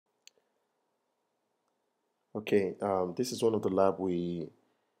Okay, this is one of the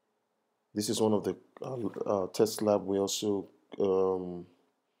this is one of the test lab we also um,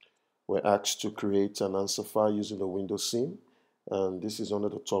 were asked to create an answer file using the Windows SIM, and this is under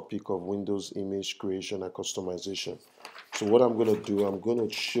the topic of Windows image creation and customization. So what I'm going to do, I'm going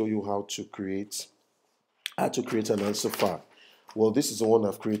to show you how to create an answer file. Well, this is the one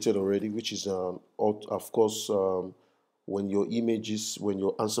I've created already, which is of course when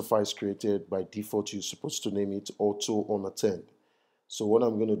your answer file is created by default, you're supposed to name it autounattend. So what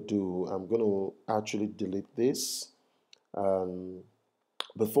I'm going to do, I'm going to actually delete this. And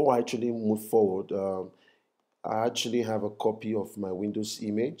before I actually move forward, I actually have a copy of my Windows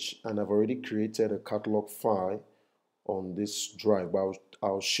image, and I've already created a catalog file on this drive. But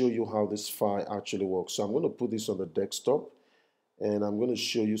I'll show you how this file actually works. So I'm going to put this on the desktop, and I'm going to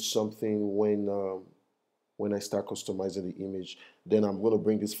show you something when I start customizing the image. Then I'm going to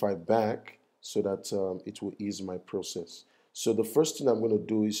bring this file back so that it will ease my process. So the first thing I'm going to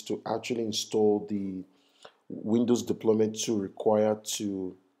do is to actually install the Windows deployment tool required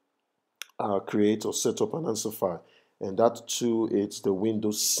to create or set up an answer file. And that tool is the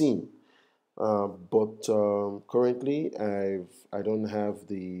Windows SIM. But currently I don't have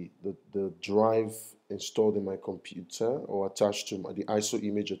the drive installed in my computer or attached to the ISO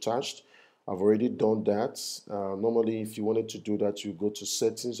image attached. I've already done that. Normally, if you wanted to do that, you go to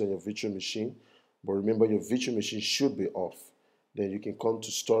settings on your virtual machine. But remember, your virtual machine should be off. Then you can come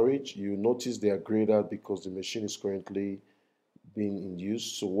to storage. You notice they are grayed out because the machine is currently being in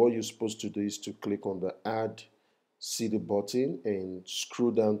use. So what you're supposed to do is to click on the Add CD button and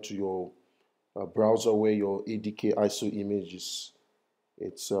scroll down to your browser where your ADK ISO image is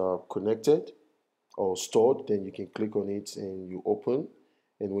connected or stored. Then you can click on it and you open.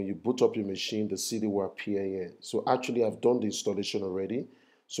 And when you boot up your machine, the CD will appear here. So actually, I've done the installation already.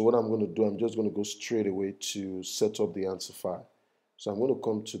 So what I'm going to do, I'm just going to go straight away to set up the answer file. So I'm going to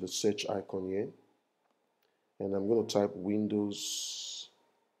come to the search icon here, and I'm going to type Windows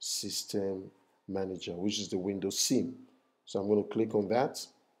System Manager, which is the Windows SIM. So I'm going to click on that.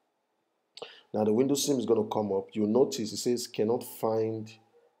 Now the Windows SIM is going to come up. You'll notice it says cannot find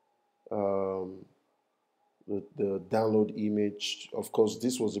um, the download image. Of course,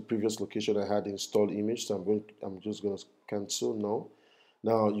 this was the previous location I had installed image, so I'm just going to cancel now.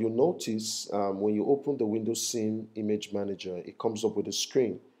 Now you notice when you open the Windows SIM Image Manager, it comes up with a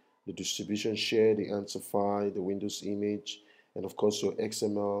screen: the distribution share, the answer file, the Windows image, and of course your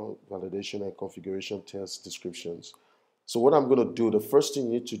XML validation and configuration test descriptions. So what I'm going to do, the first thing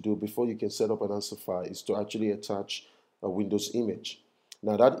you need to do before you can set up an answer file is to actually attach a Windows image.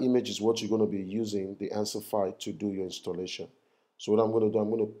 Now that image is what you're going to be using the answer file to do your installation. So what I'm going to do,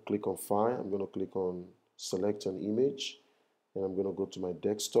 I'm going to click on File, I'm going to click on Select an Image, and I'm going to go to my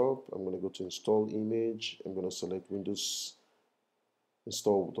desktop. I'm going to go to Install Image. I'm going to select Windows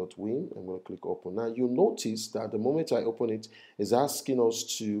install.win. I'm going to click Open. Now you'll notice that the moment I open it, it's asking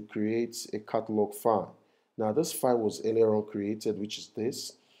us to create a catalog file. Now this file was earlier on created, which is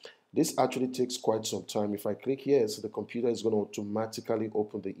this. This actually takes quite some time. If I click here, so the computer is going to automatically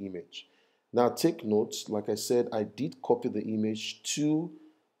open the image. Now take note, like I said, I did copy the image to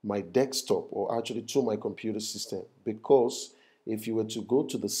my desktop, or actually to my computer system, because if you were to go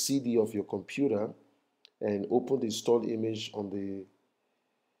to the CD of your computer and open the installed image on the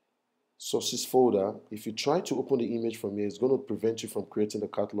sources folder, if you try to open the image from here, it's going to prevent you from creating the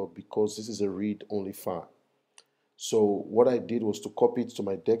catalog because this is a read-only file. So what I did was to copy it to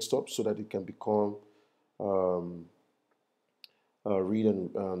my desktop so that it can become um, read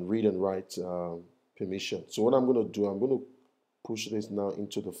and write permission. So what I'm going to do, I'm going to push this now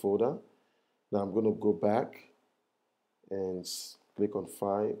into the folder. Now I'm going to go back and click on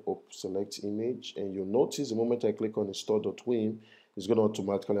File, select Image, and you'll notice the moment I click on install.wim, it's going to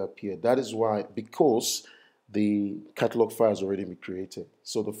automatically appear. That is why, because the catalog file has already been created.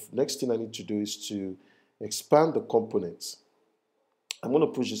 So the next thing I need to do is to expand the components. I'm going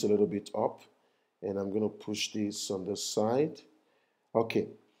to push this a little bit up, and I'm going to push this on the side. Okay.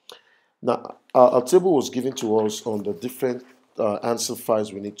 Now, a table was given to us on the different answer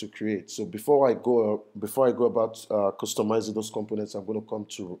files we need to create. So before I go about customizing those components, I'm going to come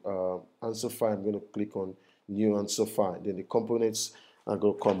to answer file. I'm going to click on New Answer File. Then the components are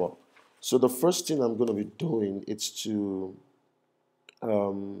going to come up. So the first thing I'm going to be doing is to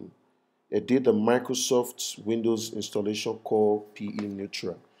edit the Microsoft Windows installation called PE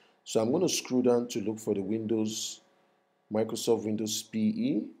Neutral. So I'm going to scroll down to look for the Microsoft Windows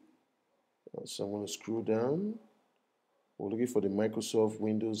PE. So I'm going to scroll down. We're looking for the Microsoft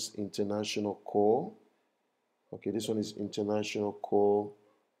Windows International Core. Okay, this one is International Core.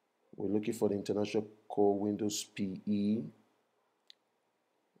 We're looking for the International Core Windows PE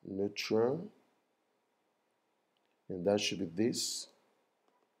neutral, and that should be this.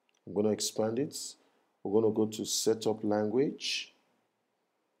 I'm going to expand it. We're going to go to Setup Language.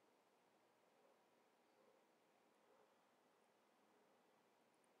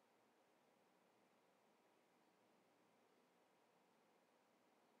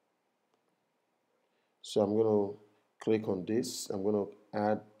 So I'm going to click on this. I'm going to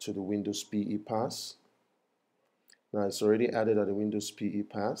add to the Windows PE pass. Now it's already added at the Windows PE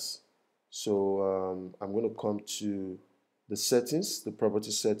pass. So I'm going to come to the settings, the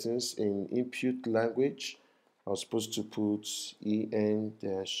property settings. In input language, I was supposed to put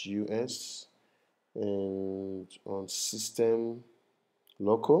en-us, and on system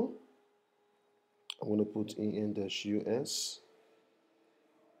local, I'm going to put en-us.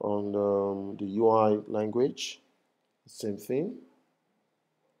 On the UI language, same thing.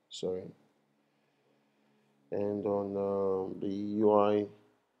 Sorry. And on the UI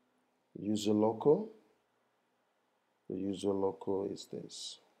user local, the user local is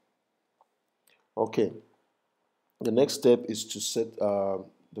this. Okay. The next step is to set the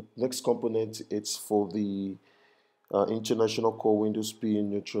next component. It's for the International Core Windows PE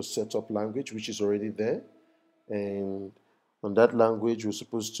neutral setup language, which is already there. And on that language, we're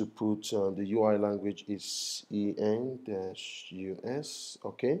supposed to put the UI language is en-us.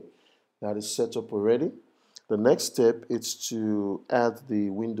 Okay, that is set up already. The next step is to add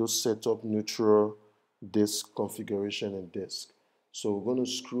the Windows setup neutral disk configuration and disk. So we're going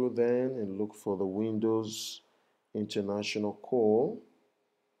to scroll then and look for the Windows International Core.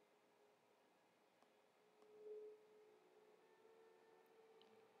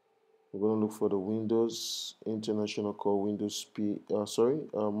 We're going to look for the Windows International Core Windows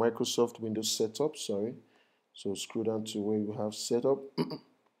Microsoft Windows Setup. Sorry. So scroll down to where you have setup.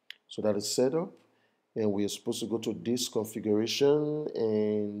 So that is setup, and we are supposed to go to disk configuration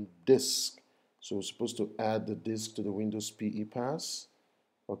and disk. So we're supposed to add the disk to the Windows PE pass.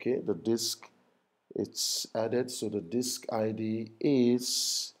 Okay, the disk, it's added. So the disk ID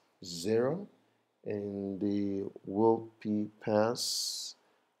is 0, and the world PE pass,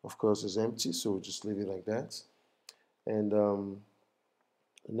 of course, is empty, so we'll just leave it like that. And the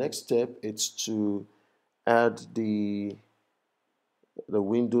next step is to add the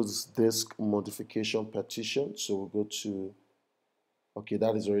Windows disk modification partition. So we'll go to, okay,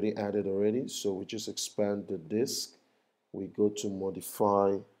 that is already added already. So we just expand the disk. We go to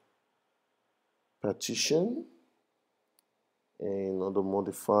modify partition, and on the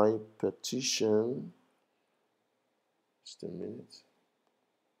modify partition, just a minute.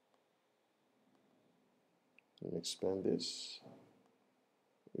 Let me expand this.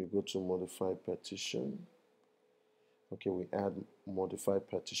 We go to modify partition. Okay, we add modify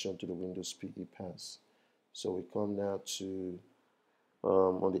partition to the Windows PE pass. So we come now to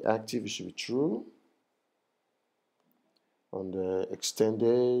on the active, it should be true. On the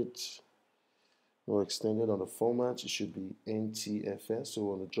extended, no extended, on the format, it should be NTFS.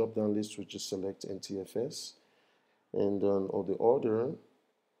 So on the drop down list, we just select NTFS. And on the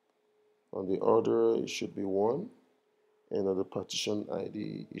order, it should be 1. And on the partition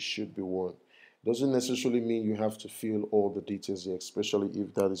ID, it should be 1. Doesn't necessarily mean you have to fill all the details here, especially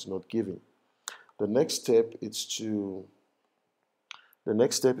if that is not given. The next step is to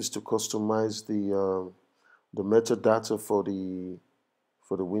customize the metadata for the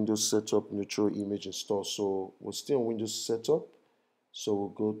Windows setup neutral image install. So we're still on Windows setup, so we'll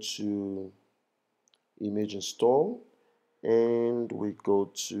go to image install, and we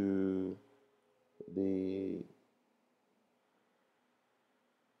go to the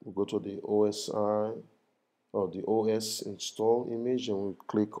OSI or the OS install image, and we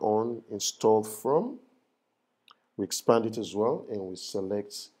click on install from. We expand it as well, and we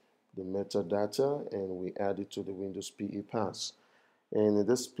select the metadata, and we add it to the Windows PE pass. And in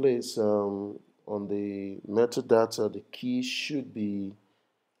this place, on the metadata, the key should be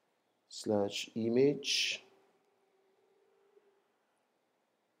 /image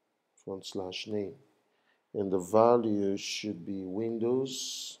 /name, and the value should be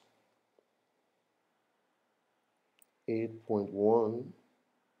Windows 8.1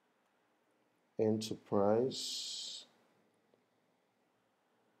 Enterprise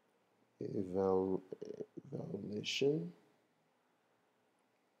evaluation.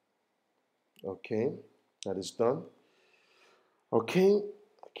 Okay, that is done. Okay,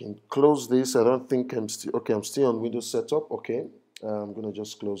 I can close this. I don't think I'm still okay. I'm still on Windows setup. Okay, I'm gonna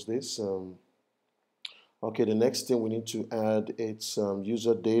just close this. Okay, the next thing we need to add is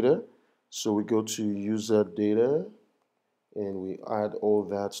user data. So we go to user data, and we add all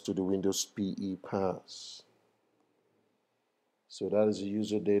that to the Windows PE pass. So that is the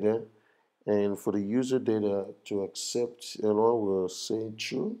user data. And for the user data to accept error, we'll say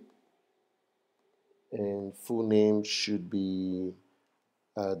true. And full name should be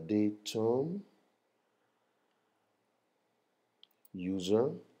Adetom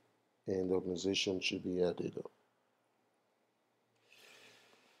user, and the organization should be Adetom.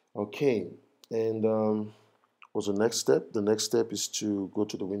 Okay, and what's the next step? The next step is to go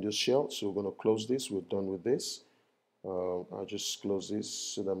to the Windows shell. So we're going to close this. We're done with this. I'll just close this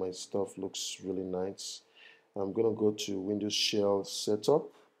so that my stuff looks really nice. I'm going to go to Windows Shell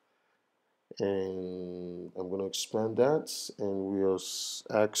Setup, and I'm going to expand that, and we are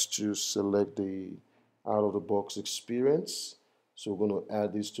asked to select the out-of-the-box experience. So we're going to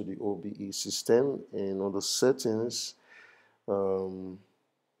add this to the OBE system, and on the settings,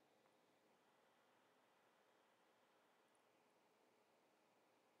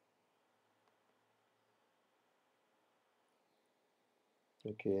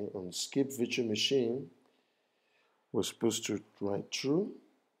 okay, on skip virtual machine, we're supposed to write true.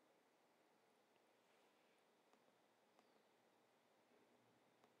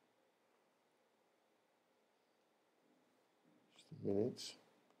 Just a minute.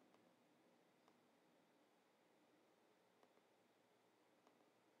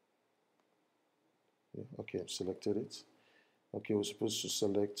 Yeah, okay, I've selected it. Okay, we're supposed to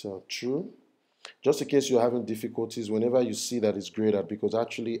select true. Just in case you're having difficulties, whenever you see that it's grayed out, because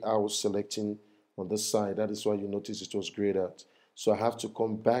actually I was selecting on this side, that is why you notice it was grayed out. So I have to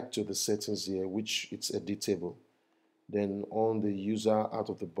come back to the settings here, which it's editable. Then on the user out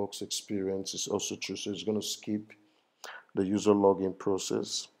of the box experience is also true. So it's going to skip the user login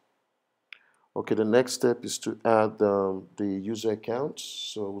process. Okay, the next step is to add the user account.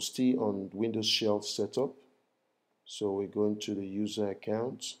 So we'll stay on Windows Shell Setup. So we're going to the user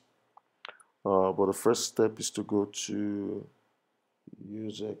account. But the first step is to go to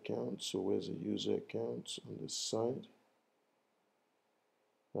user account. So where's the user account? On this side.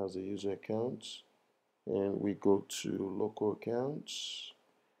 That's the user account. And we go to local accounts.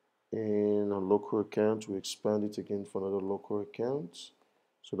 And on local account, we expand it again for another local account.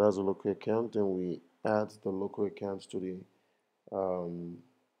 So that's a local account. Then we add the local account to the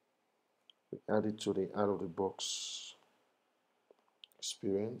we add it to the out of the box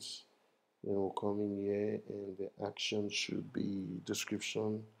experience. Then we'll come in here, and the action should be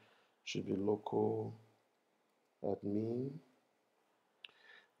description should be local admin.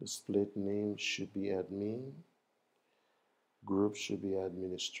 The split name should be admin. Group should be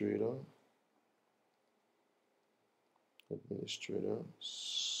administrator.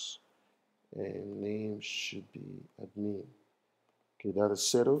 And name should be admin. Okay, that is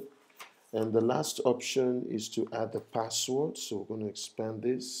settled. And the last option is to add the password. So we're going to expand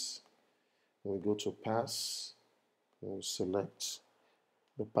this. And we go to pass, and we'll select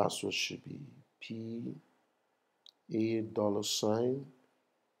the password should be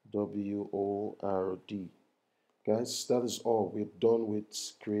 $WORD. Guys, that is all. We're done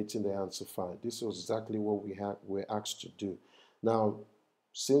with creating the answer file. This was exactly what we're asked to do. Now,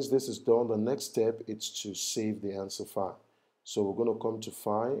 since this is done, the next step is to save the answer file. So we're going to come to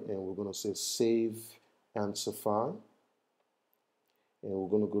File, and we're going to say Save Answer File. And we're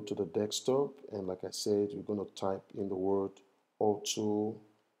going to go to the desktop, and like I said, we're going to type in the word autounattend.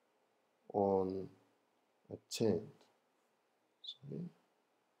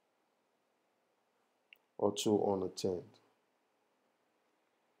 Autounattend.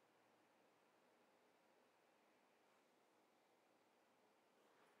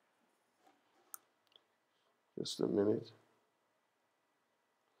 Just a minute.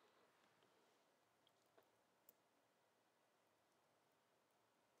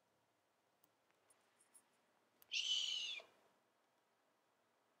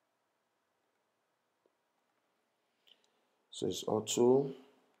 So it's autounattend,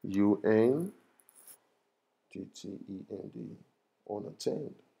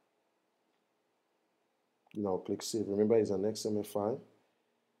 unattend. Now click Save. Remember, it's an XML file.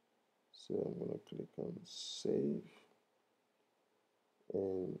 So I'm going to click on Save.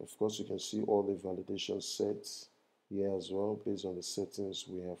 And of course, you can see all the validation sets here as well, based on the settings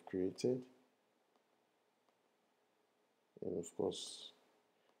we have created. And of course,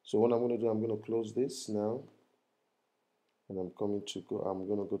 so what I'm going to do, I'm going to close this now. And I'm going to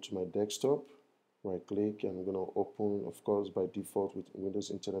go to my desktop, right click, and I'm going to open, of course, by default with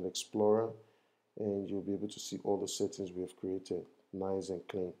Windows Internet Explorer, and you'll be able to see all the settings we have created, nice and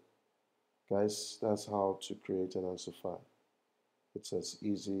clean. Guys, that's how to create an answer file. It's as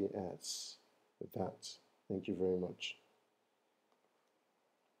easy as that. Thank you very much.